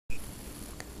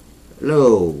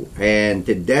Hello, and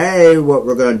today what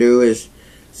we're going to do is,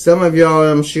 some of y'all,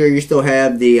 I'm sure you still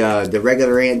have the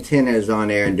regular antennas on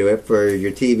there and do it for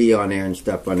your TV on there and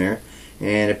stuff on there.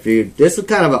 And if you, this is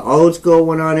kind of an old school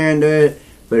one on there and do it,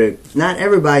 but not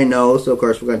everybody knows, so of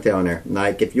course we're going to tell on there.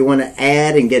 Like if you want to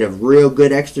add and get a real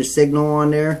good extra signal on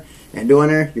there and do on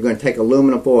there, you're going to take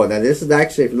aluminum foil. Now this is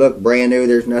actually, if you look brand new,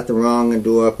 there's nothing wrong and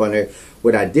do up on there.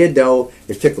 What I did though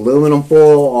is took aluminum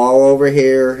foil all over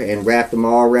here and wrapped them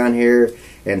all around here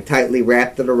and tightly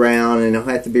wrapped it around, and it'll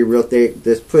have to be real thick,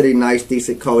 this pretty nice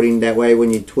decent coating, that way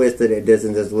when you twist it, it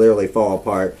doesn't just literally fall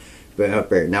apart. But up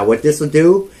there. Now what this will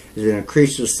do is it'll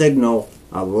increase your signal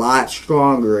a lot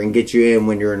stronger and get you in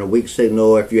when you're in a weak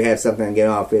signal, or if you have something to get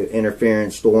off,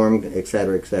 interference, storm,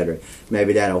 etc., etc.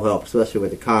 Maybe that'll help, especially with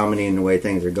the comedy and the way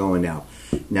things are going now.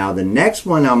 Now the next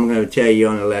one I'm going to tell you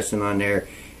on the lesson on there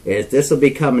is, this will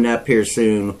be coming up here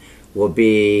soon, will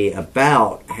be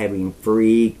about having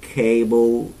free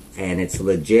cable, and it's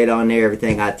legit on there.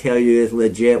 Everything I tell you is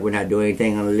legit. We're not doing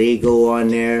anything illegal on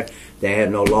there. They have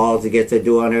no laws against to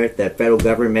do on there. The federal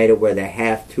government made it where they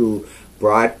have to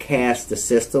broadcast the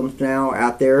systems now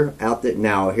out there.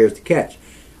 Now here's the catch.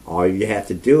 All you have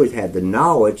to do is have the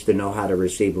knowledge to know how to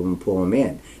receive them and pull them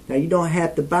in. Now you don't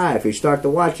have to buy. If you start to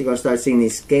watch, you're going to start seeing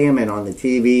these scamming on the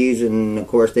TVs and of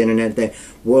course the internet thing.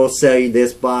 We'll sell you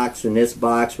this box and this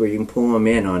box where you can pull them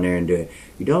in on there and do it.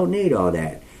 You don't need all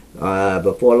that.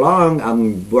 Before long,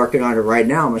 I'm working on it right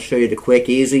now. I'm going to show you the quick,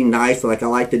 easy, nice, like I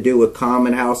like to do with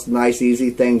Common House, nice, easy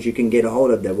things you can get a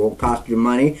hold of that won't cost you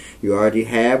money, you already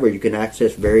have, or you can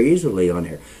access very easily on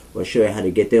there. We'll show you how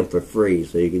to get them for free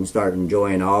so you can start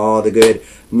enjoying all the good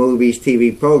movies,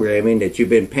 TV programming that you've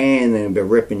been paying and been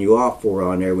ripping you off for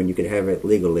on there when you could have it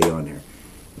legally on there.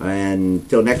 And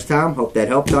until next time, hope that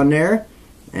helped on there,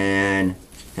 and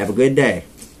have a good day.